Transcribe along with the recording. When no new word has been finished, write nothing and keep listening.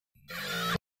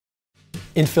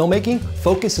In filmmaking,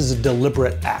 focus is a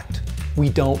deliberate act. We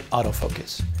don't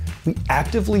autofocus. We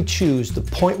actively choose the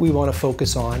point we want to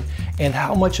focus on and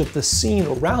how much of the scene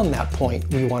around that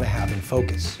point we want to have in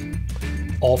focus.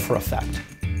 All for effect.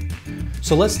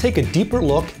 So let's take a deeper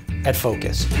look at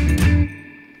focus.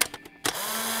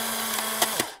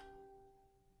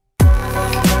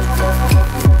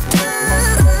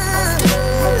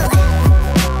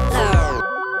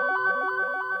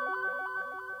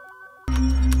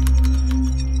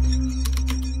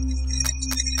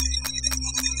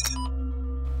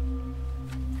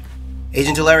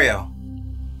 Agent Hilario,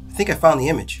 I think I found the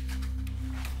image.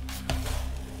 I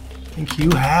think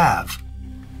you have.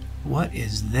 What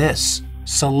is this?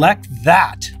 Select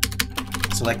that.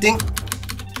 Selecting.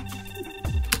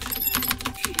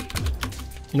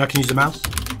 You're not gonna use the mouse?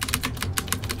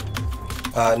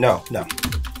 No.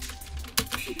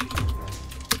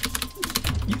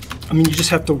 I mean, you just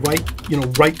have to right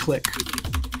click.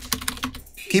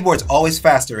 Keyboard's always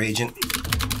faster, Agent.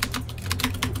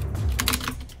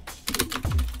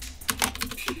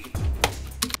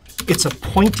 It's a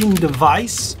pointing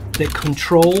device that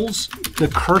controls the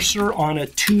cursor on a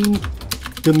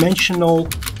two-dimensional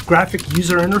graphic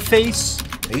user interface.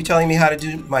 Are you telling me how to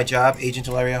do my job, Agent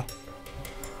Hilario?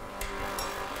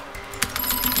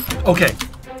 Okay,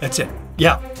 that's it.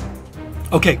 Yeah.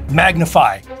 Okay,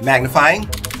 magnify. Magnifying.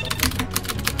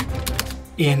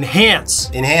 Enhance.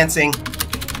 Enhancing.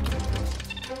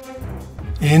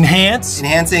 Enhance.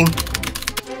 Enhancing.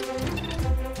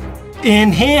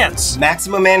 Enhance.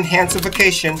 Maximum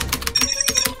enhancification.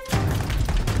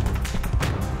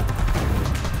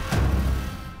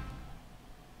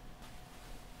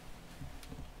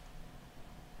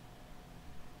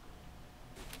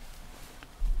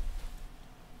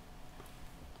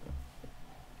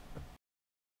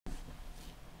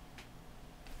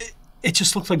 It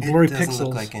just looks like blurry pixels. It doesn't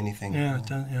look like anything. Yeah, it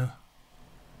does, yeah.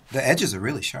 The edges are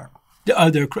really sharp.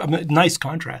 They're nice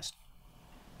contrast.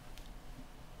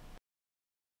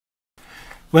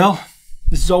 Well,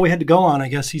 this is all we had to go on. I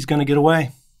guess he's going to get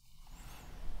away.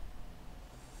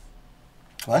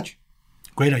 Lunch?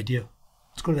 Great idea.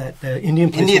 Let's go to that Indian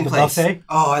place. Indian with the place. buffet.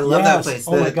 Oh, I love that place.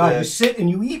 Oh my God, you sit and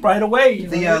you eat right away.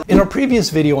 In our previous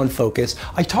video on focus,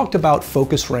 I talked about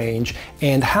focus range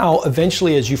and how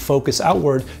eventually as you focus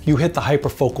outward, you hit the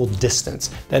hyperfocal distance.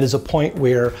 That is a point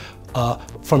where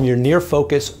from your near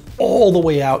focus all the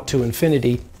way out to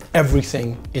infinity,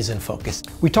 everything is in focus.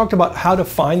 We talked about how to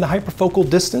find the hyperfocal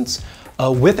distance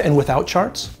with and without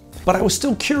charts, but I was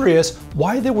still curious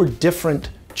why there were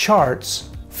different charts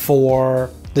for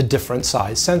the different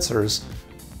size sensors,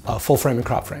 full frame and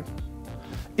crop frame.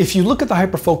 If you look at the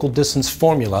hyperfocal distance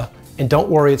formula, and don't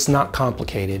worry, it's not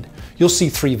complicated, you'll see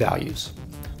three values.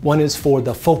 One is for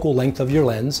the focal length of your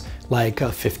lens, like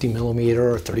a 50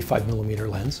 millimeter or 35 millimeter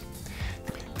lens.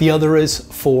 The other is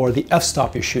for the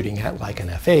f-stop you're shooting at, like an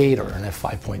f8 or an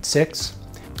f5.6.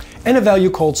 And a value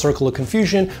called circle of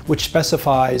confusion, which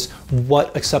specifies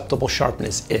what acceptable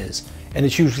sharpness is. And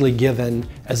it's usually given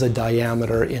as a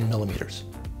diameter in millimeters.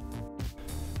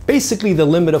 Basically the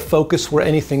limit of focus where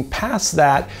anything past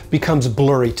that becomes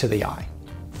blurry to the eye.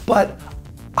 But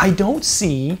I don't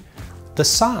see the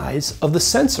size of the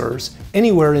sensors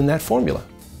anywhere in that formula.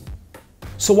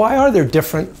 So why are there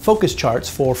different focus charts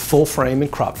for full frame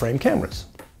and crop frame cameras?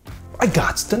 I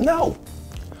gots to know.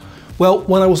 Well,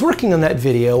 when I was working on that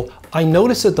video, I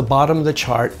noticed at the bottom of the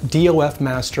chart, DOF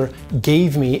Master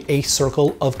gave me a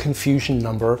circle of confusion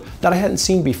number that I hadn't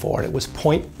seen before. It was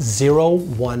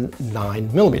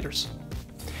 0.019 millimeters.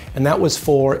 And that was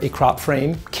for a crop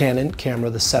frame Canon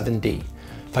camera, the 7D.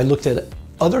 If I looked at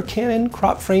other Canon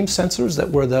crop frame sensors that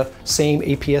were the same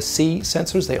APS-C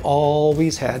sensors, they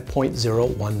always had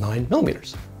 0.019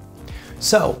 millimeters.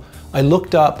 So I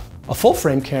looked up a full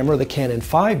frame camera, the Canon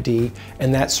 5D,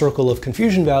 and that circle of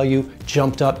confusion value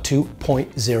jumped up to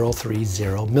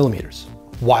 0.030 millimeters.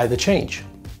 Why the change?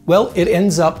 Well, it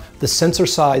ends up the sensor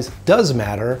size does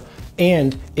matter,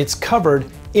 and it's covered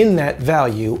in that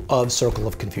value of circle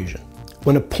of confusion.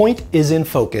 When a point is in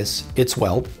focus, it's,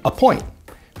 well, a point.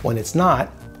 When it's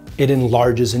not, it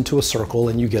enlarges into a circle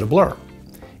and you get a blur.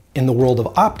 In the world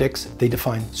of optics, they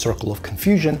define circle of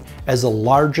confusion as the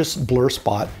largest blur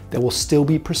spot that will still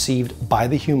be perceived by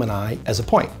the human eye as a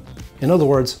point. In other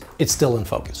words, it's still in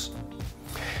focus.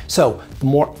 So the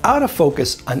more out of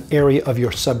focus an area of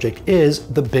your subject is,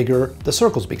 the bigger the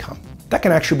circles become. That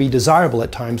can actually be desirable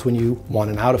at times when you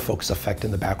want an out of focus effect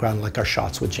in the background, like our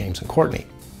shots with James and Courtney.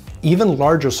 Even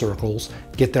larger circles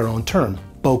get their own term,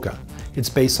 bokeh. It's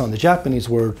based on the Japanese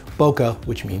word bokeh,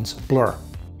 which means blur.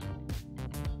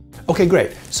 Okay,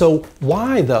 great. So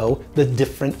why, though, the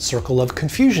different circle of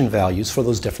confusion values for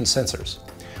those different sensors?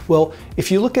 Well,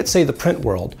 if you look at, say, the print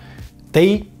world,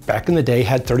 they, back in the day,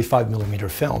 had 35mm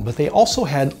film, but they also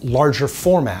had larger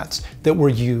formats that were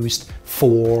used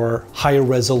for higher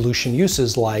resolution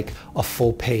uses like a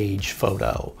full page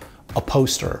photo, a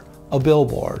poster, a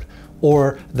billboard,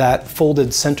 or that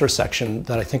folded center section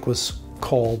that I think was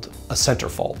called a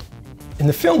centerfold. In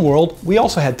the film world, we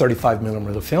also had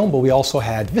 35mm film, but we also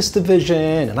had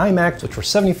VistaVision and IMAX, which were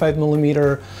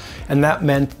 75mm, and that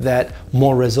meant that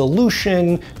more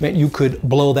resolution meant you could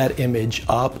blow that image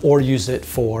up or use it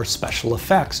for special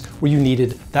effects where you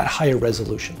needed that higher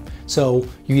resolution. So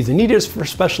you either needed it for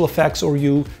special effects or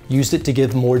you used it to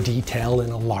give more detail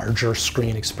and a larger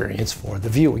screen experience for the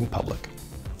viewing public.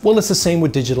 Well, it's the same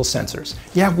with digital sensors.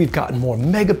 Yeah, we've gotten more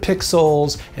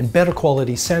megapixels and better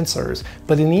quality sensors,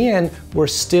 but in the end, we're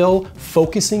still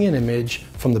focusing an image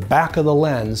from the back of the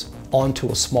lens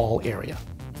onto a small area.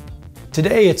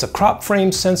 Today, it's a crop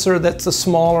frame sensor that's the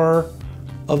smaller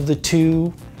of the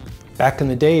two. Back in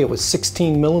the day, it was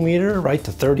 16mm, right,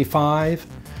 to 35.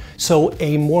 So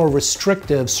a more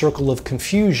restrictive circle of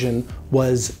confusion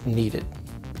was needed.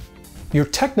 You're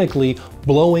technically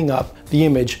blowing up the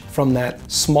image from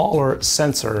that smaller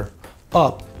sensor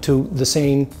up to the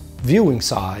same viewing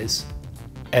size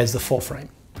as the full frame.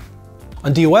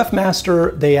 On DOF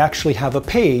Master, they actually have a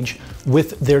page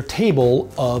with their table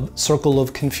of circle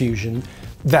of confusion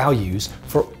values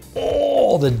for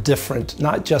all the different,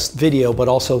 not just video, but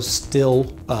also still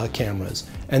cameras.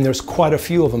 And there's quite a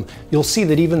few of them. You'll see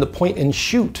that even the point and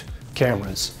shoot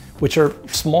cameras, which are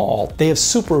small, they have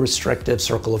super restrictive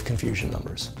circle of confusion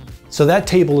numbers. So that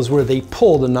table is where they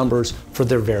pull the numbers for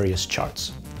their various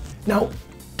charts. Now,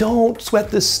 don't sweat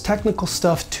this technical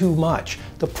stuff too much.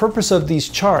 The purpose of these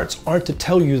charts aren't to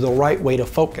tell you the right way to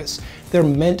focus. They're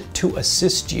meant to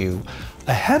assist you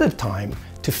ahead of time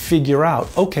to figure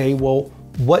out, okay, well,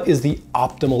 what is the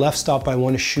optimal f-stop I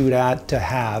want to shoot at to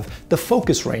have the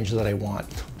focus range that I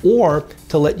want? Or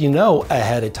to let you know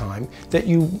ahead of time that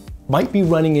you might be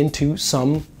running into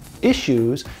some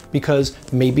issues because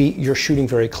maybe you're shooting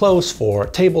very close for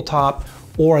tabletop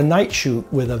or a night shoot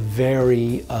with a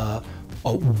very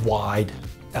wide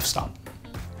f-stop.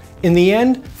 In the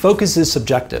end, focus is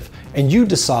subjective and you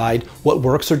decide what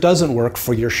works or doesn't work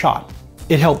for your shot.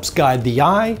 It helps guide the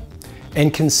eye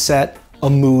and can set a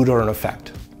mood or an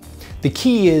effect. The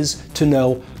key is to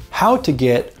know how to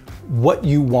get what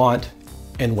you want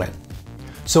and when.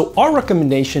 So our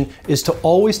recommendation is to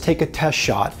always take a test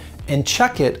shot and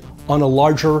check it on a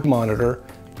larger monitor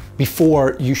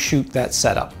before you shoot that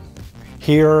setup.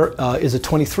 Here is a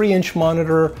 23-inch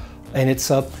monitor, and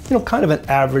it's a kind of an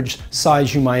average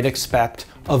size you might expect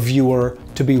a viewer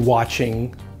to be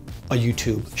watching a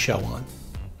YouTube show on.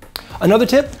 Another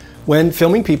tip, when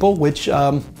filming people, which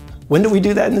when do we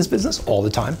do that in this business? All the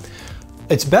time.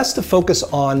 It's best to focus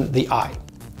on the eye.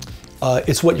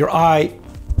 It's what your eye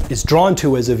is drawn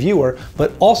to as a viewer,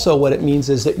 but also what it means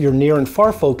is that your near and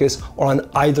far focus are on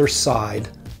either side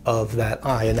of that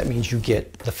eye, and that means you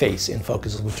get the face in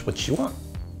focus, which you want.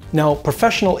 Now,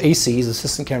 professional ACs,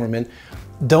 assistant cameramen,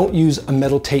 don't use a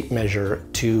metal tape measure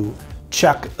to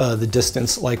check the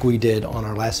distance like we did on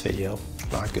our last video.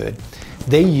 Not good.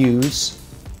 They use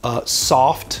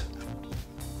soft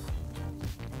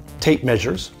tape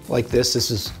measures like this.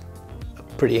 This is a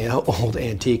pretty old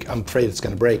antique. I'm afraid it's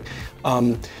going to break.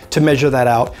 To measure that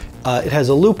out, it has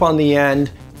a loop on the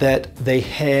end that they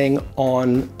hang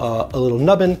on a little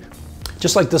nubbin,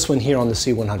 just like this one here on the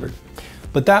C100.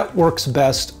 But that works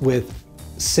best with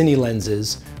cine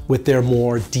lenses with their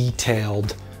more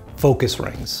detailed focus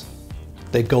rings.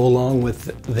 They go along with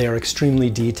their extremely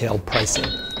detailed pricing.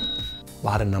 A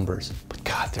lot of numbers, but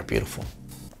God, they're beautiful.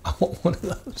 I want one of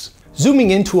those.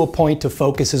 Zooming into a point to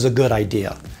focus is a good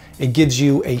idea. It gives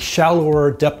you a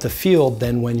shallower depth of field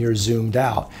than when you're zoomed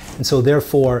out. And so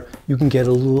therefore, you can get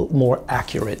a little more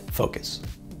accurate focus.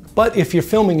 But if you're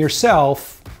filming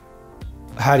yourself,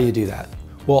 how do you do that?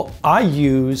 Well, I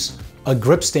use a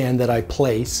grip stand that I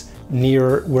place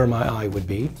near where my eye would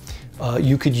be.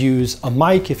 You could use a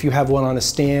mic if you have one on a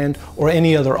stand, or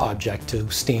any other object to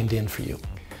stand in for you.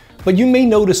 But you may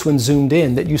notice when zoomed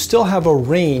in that you still have a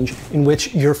range in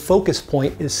which your focus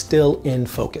point is still in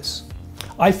focus.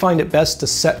 I find it best to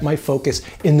set my focus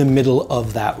in the middle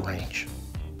of that range.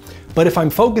 But if I'm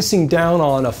focusing down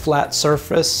on a flat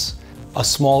surface, a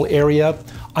small area,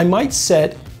 I might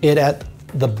set it at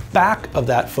the back of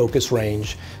that focus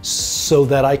range so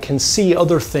that I can see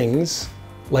other things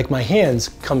like my hands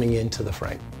coming into the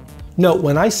frame. Note,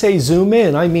 when I say zoom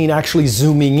in, I mean actually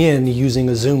zooming in using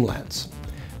a zoom lens,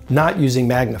 not using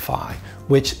magnify,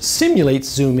 which simulates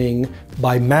zooming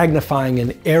by magnifying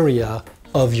an area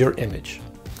of your image.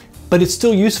 But it's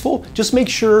still useful. Just make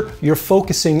sure you're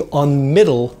focusing on the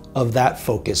middle of that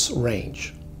focus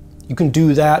range. You can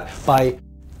do that by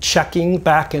checking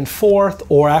back and forth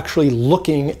or actually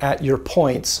looking at your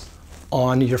points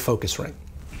on your focus ring.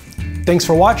 Thanks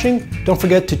for watching. Don't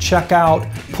forget to check out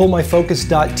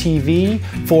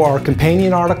pullmyfocus.tv for our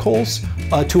companion articles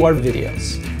to our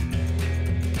videos.